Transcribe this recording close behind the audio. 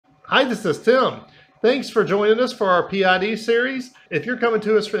Hi, this is Tim. Thanks for joining us for our PID series. If you're coming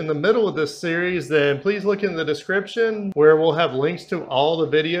to us in the middle of this series, then please look in the description where we'll have links to all the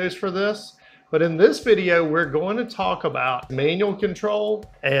videos for this. But in this video, we're going to talk about manual control,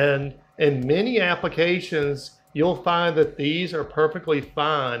 and in many applications, you'll find that these are perfectly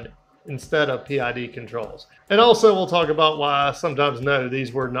fine instead of PID controls. And also we'll talk about why sometimes no,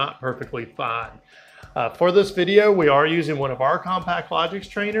 these were not perfectly fine. For this video, we are using one of our Compact Logics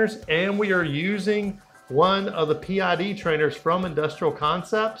trainers, and we are using one of the PID trainers from Industrial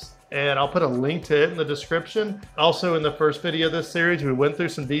Concepts, and I'll put a link to it in the description. Also, in the first video of this series, we went through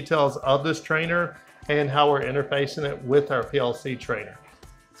some details of this trainer and how we're interfacing it with our PLC trainer.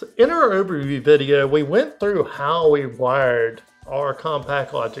 So in our overview video, we went through how we wired our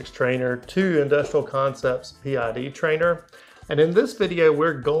Compact Logics trainer to Industrial Concepts PID trainer. And in this video,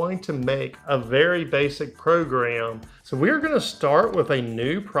 we're going to make a very basic program. So we're going to start with a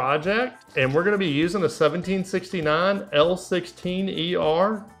new project, and we're going to be using a 1769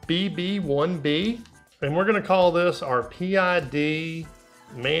 L16ER BB1B. And we're going to call this our PID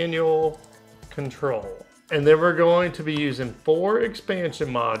manual control. And then we're going to be using 4 expansion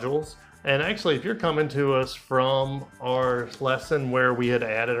modules. And actually, if you're coming to us from our lesson where we had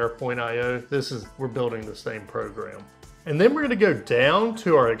added our .io, we're building the same program. And then we're going to go down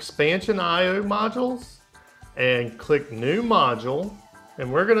to our expansion IO modules and click new module.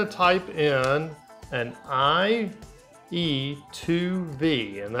 And we're going to type in an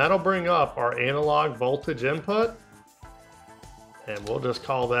IE2V, and that'll bring up our analog voltage input. And we'll just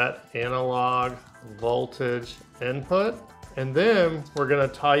call that analog voltage input. And then we're going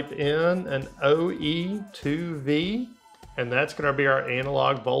to type in an OE2V, and that's going to be our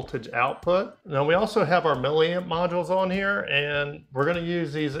analog voltage output. Now we also have our milliamp modules on here, and we're going to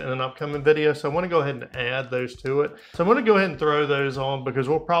use these in an upcoming video, so I want to go ahead and add those to it. So I'm going to go ahead and throw those on because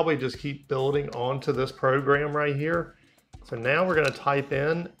we'll probably just keep building onto this program right here. So now we're going to type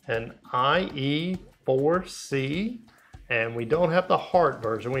in an IE4C, and we don't have the heart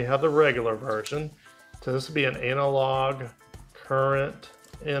version, we have the regular version. So this will be an analog current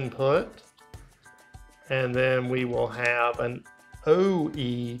input. And then we will have an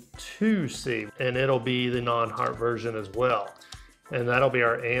OE2C, and it'll be the non-heart version as well. And that'll be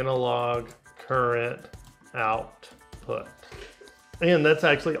our analog current output. And that's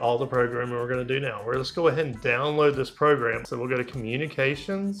actually all the programming we're going to do now. Let's go ahead and download this program. So we'll go to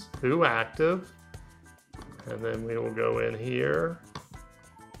Communications, Who Active, and then we will go in here,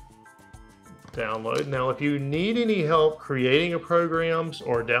 download. Now, if you need any help creating a program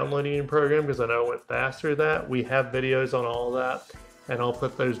or downloading a program, because I know I went fast through that, we have videos on all that, and I'll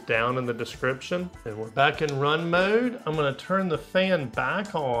put those down in the description. And we're back in run mode. I'm going to turn the fan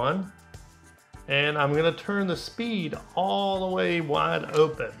back on, and I'm going to turn the speed all the way wide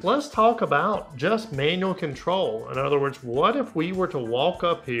open. Let's talk about just manual control. In other words, what if we were to walk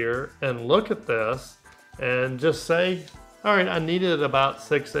up here and look at this and just say, all right, I needed about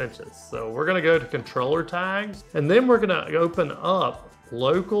 6 inches. So we're gonna go to controller tags, and then we're gonna open up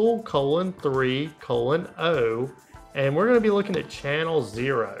local :3:0, and we're gonna be looking at channel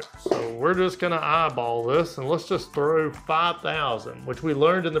 0. So we're just gonna eyeball this, and let's just throw 5,000, which we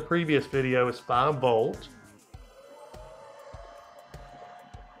learned in the previous video is 5 volts.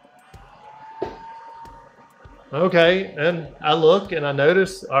 Okay, and I look and I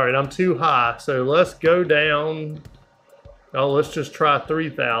notice, all right, I'm too high. So let's go down. Oh, let's just try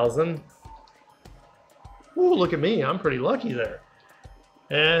 3,000. Ooh, look at me, I'm pretty lucky there.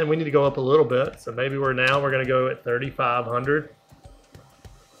 And we need to go up a little bit, so maybe we're gonna go at 3,500.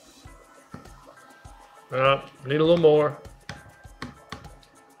 Need a little more.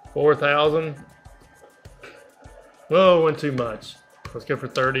 4,000. Whoa, went too much. Let's go for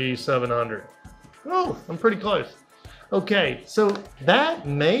 3,700. Oh, I'm pretty close. Okay, so that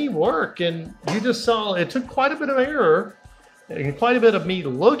may work, and you just saw it took quite a bit of error and quite a bit of me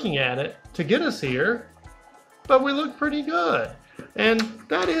looking at it to get us here, but we look pretty good. And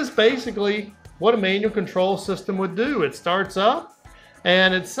that is basically what a manual control system would do. It starts up,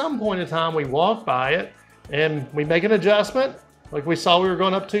 and at some point in time we walk by it and we make an adjustment. Like we saw we were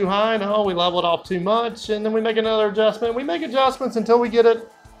going up too high, no, we leveled off too much, and then we make another adjustment. We make adjustments until we get it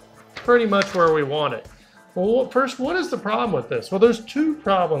pretty much where we want it. Well, first, what is the problem with this? Well, there's 2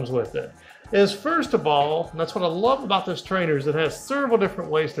 problems with it. First of all, and that's what I love about this trainer, is it has several different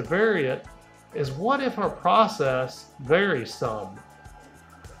ways to vary it, is what if our process varies some?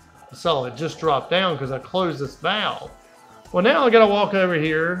 So it just dropped down because I closed this valve. Well, now I gotta walk over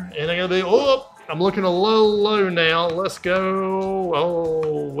here and I gotta be, oh, I'm looking a little low now. Let's go,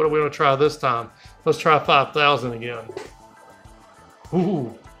 oh, what are we gonna try this time? Let's try 5,000 again.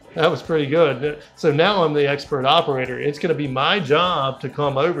 Ooh, That was pretty good. So now I'm the expert operator. It's going to be my job to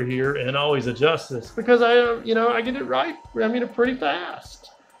come over here and always adjust this because I get it right. I mean, pretty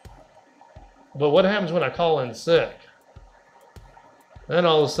fast. But what happens when I call in sick? Then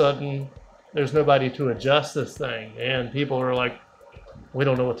all of a sudden, there's nobody to adjust this thing. And people are like, we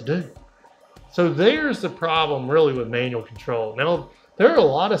don't know what to do. So there's the problem really with manual control. Now, there are a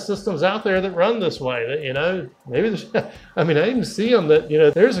lot of systems out there that run this way that, maybe there's, I even see them that,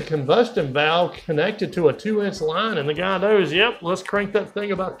 there's a combustion valve connected to a 2-inch line and the guy knows, yep, let's crank that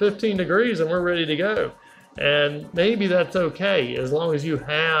thing about 15 degrees and we're ready to go. And maybe that's okay as long as you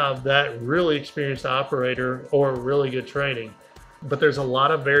have that really experienced operator or really good training. But there's a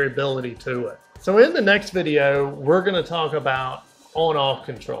lot of variability to it. So in the next video, we're going to talk about on-off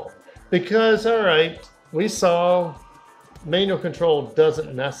control because, all right, we saw manual control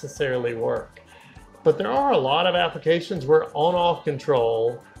doesn't necessarily work. But there are a lot of applications where on-off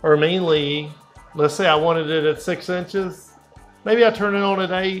control are mainly, let's say I wanted it at 6 inches. Maybe I turn it on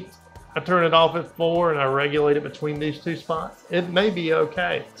at 8, I turn it off at 4, and I regulate it between these two spots. It may be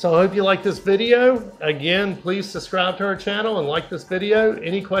okay. So I hope you like this video. Again, please subscribe to our channel and like this video.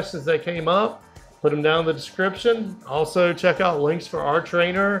 Any questions that came up, put them down in the description. Also check out links for our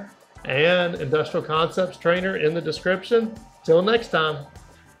trainer and Industrial Concepts trainer in the description. Till next time.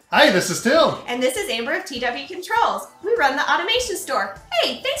 Hi, this is Tim. And this is Amber of TW Controls. We run the automation store.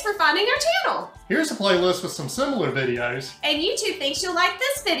 Hey, thanks for finding our channel. Here's a playlist with some similar videos. And YouTube thinks you'll like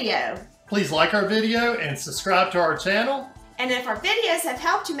this video. Please like our video and subscribe to our channel. And if our videos have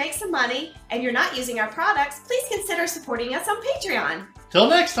helped you make some money and you're not using our products, please consider supporting us on Patreon. Till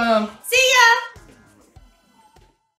next time. See ya!